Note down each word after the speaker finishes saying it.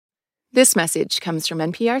This message comes from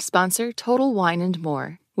NPR sponsor Total Wine &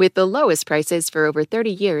 More. With the lowest prices for over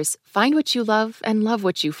 30 years, find what you love and love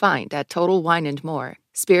what you find at Total Wine & More.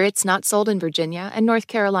 Spirits not sold in Virginia and North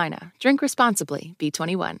Carolina. Drink responsibly.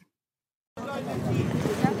 B21.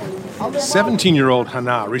 17-year-old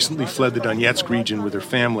Hana recently fled the Donetsk region with her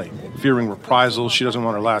family. Fearing reprisals, she doesn't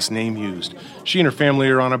want her last name used. She and her family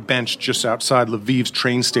are on a bench just outside Lviv's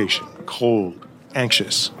train station, cold,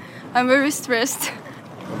 anxious. I'm very stressed.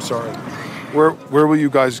 I'm sorry. Where will you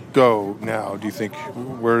guys go now, do you think?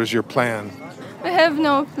 Where is your plan? We have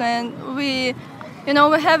no plan. We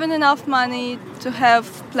haven't enough money to have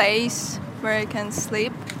place where I can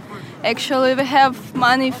sleep. Actually, we have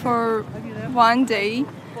money for one day.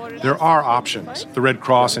 There are options. The Red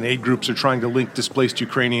Cross and aid groups are trying to link displaced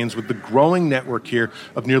Ukrainians with the growing network here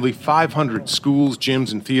of nearly 500 schools,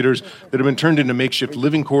 gyms, and theaters that have been turned into makeshift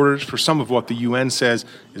living quarters for some of what the UN says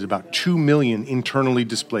is about 2 million internally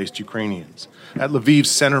displaced Ukrainians. At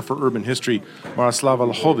Lviv's Center for Urban History,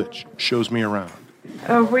 Miroslava Lachovich shows me around.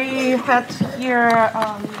 We had here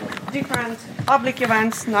different public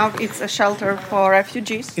events. Now it's a shelter for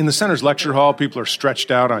refugees. In the center's lecture hall, people are stretched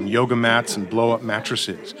out on yoga mats and blow-up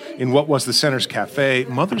mattresses. In what was the center's cafe,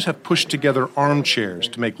 mothers have pushed together armchairs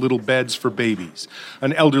to make little beds for babies.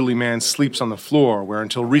 An elderly man sleeps on the floor, where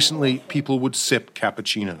until recently, people would sip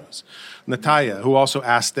cappuccinos. Natalia, who also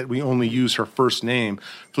asked that we only use her first name,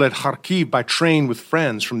 fled Kharkiv by train with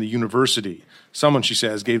friends from the university. Someone, she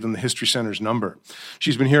says, gave them the History Center's number.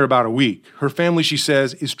 She's been here about a week. Her family, she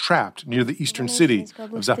says, is trapped near the eastern city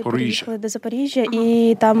of Zaporizhia.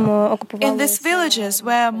 In these villages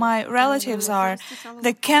where my relatives are,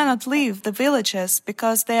 they cannot leave the villages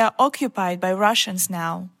because they are occupied by Russians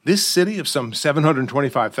now. This city of some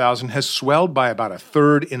 725,000 has swelled by about a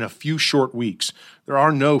third in a few short weeks. There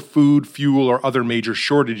are no food, fuel, or other major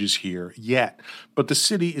shortages here yet, but the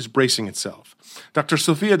city is bracing itself. Dr.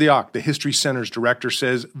 Sofia Diak, the History Center's director,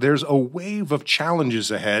 says there's a wave of challenges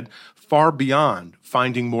ahead, far beyond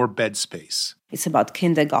finding more bed space. It's about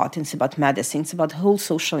kindergarten, it's about medicine, it's about whole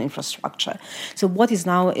social infrastructure. So what is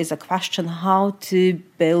now is a question how to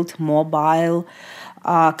build mobile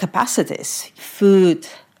capacities, food,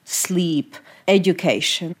 sleep,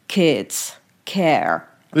 education, kids, care.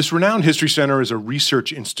 This renowned History Center is a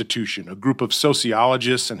research institution, a group of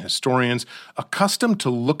sociologists and historians accustomed to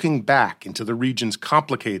looking back into the region's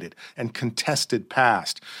complicated and contested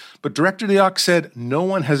past. But Director Diak said no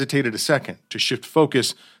one hesitated a second to shift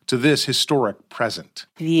focus to this historic present.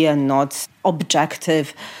 We are not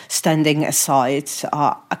objective, standing aside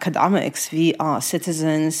academics. We are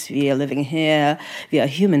citizens, we are living here, we are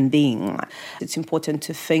human beings. It's important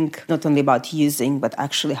to think not only about using, but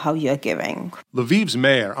actually how you are giving. Lviv's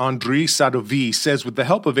mayor, Andriy Sadovy, says with the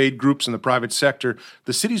help of aid groups in the private sector,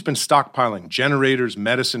 the city's been stockpiling generators,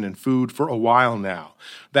 medicine, and food for a while now.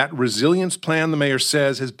 That resilience plan, the mayor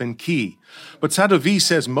says, has been key. But Sadovy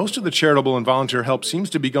says most of the charitable and volunteer help seems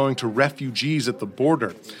to be going to refugees at the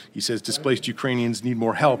border. He says displaced Ukrainians need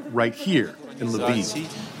more help right here in Lviv.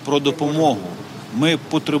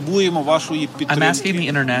 I'm asking the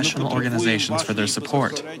international organizations for their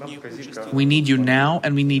support. We need you now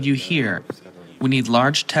and we need you here. We need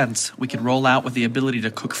large tents we can roll out with the ability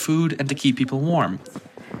to cook food and to keep people warm.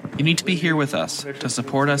 You need to be here with us to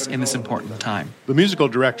support us in this important time. The musical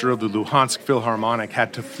director of the Luhansk Philharmonic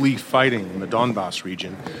had to flee fighting in the Donbas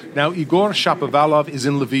region. Now Igor Shapovalov is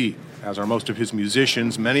in Lviv, as are most of his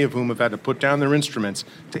musicians, many of whom have had to put down their instruments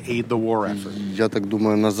to aid the war effort.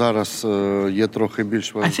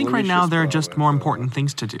 I think right now there are just more important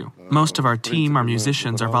things to do. Most of our team, our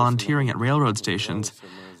musicians, are volunteering at railroad stations.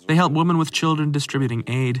 They help women with children distributing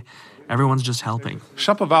aid. Everyone's just helping.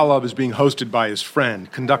 Shapovalov is being hosted by his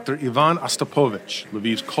friend, conductor Ivan Ostapovich,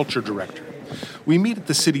 Lviv's culture director. We meet at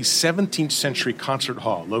the city's 17th century concert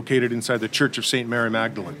hall located inside the Church of St. Mary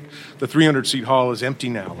Magdalene. The 300-seat hall is empty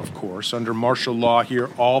now, of course. Under martial law here,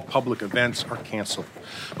 all public events are canceled.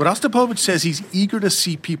 But Ostapovich says he's eager to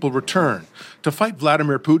see people return. To fight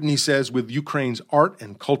Vladimir Putin, he says, with Ukraine's art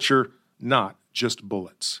and culture, not just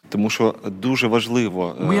bullets.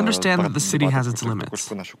 We understand that the city has its limits.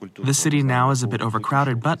 The city now is a bit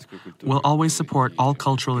overcrowded, but will always support all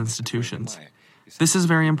cultural institutions. This is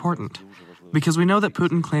very important, because we know that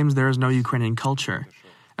Putin claims there is no Ukrainian culture,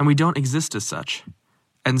 and we don't exist as such.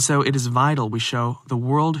 And so it is vital we show the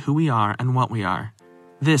world who we are and what we are.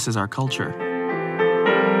 This is our culture.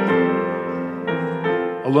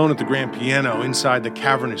 Alone at the grand piano inside the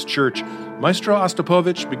cavernous church, Maestro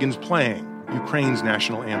Ostapovich begins playing Ukraine's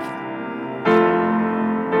national anthem.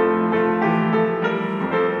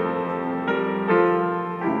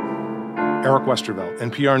 Eric Westervelt,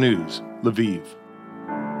 NPR News, Lviv.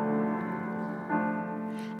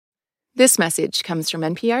 This message comes from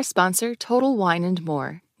NPR sponsor Total Wine &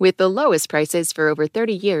 More. With the lowest prices for over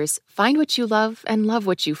 30 years, find what you love and love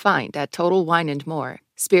what you find at Total Wine & More.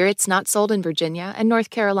 Spirits not sold in Virginia and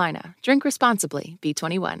North Carolina. Drink responsibly.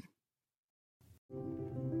 B21.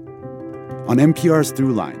 On NPR's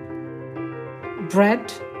Throughline.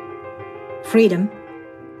 Bread, freedom,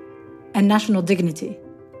 and national dignity.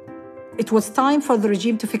 It was time for the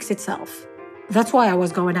regime to fix itself. That's why I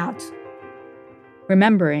was going out.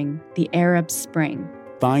 Remembering the Arab Spring.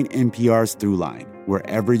 Find NPR's Throughline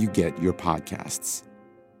wherever you get your podcasts.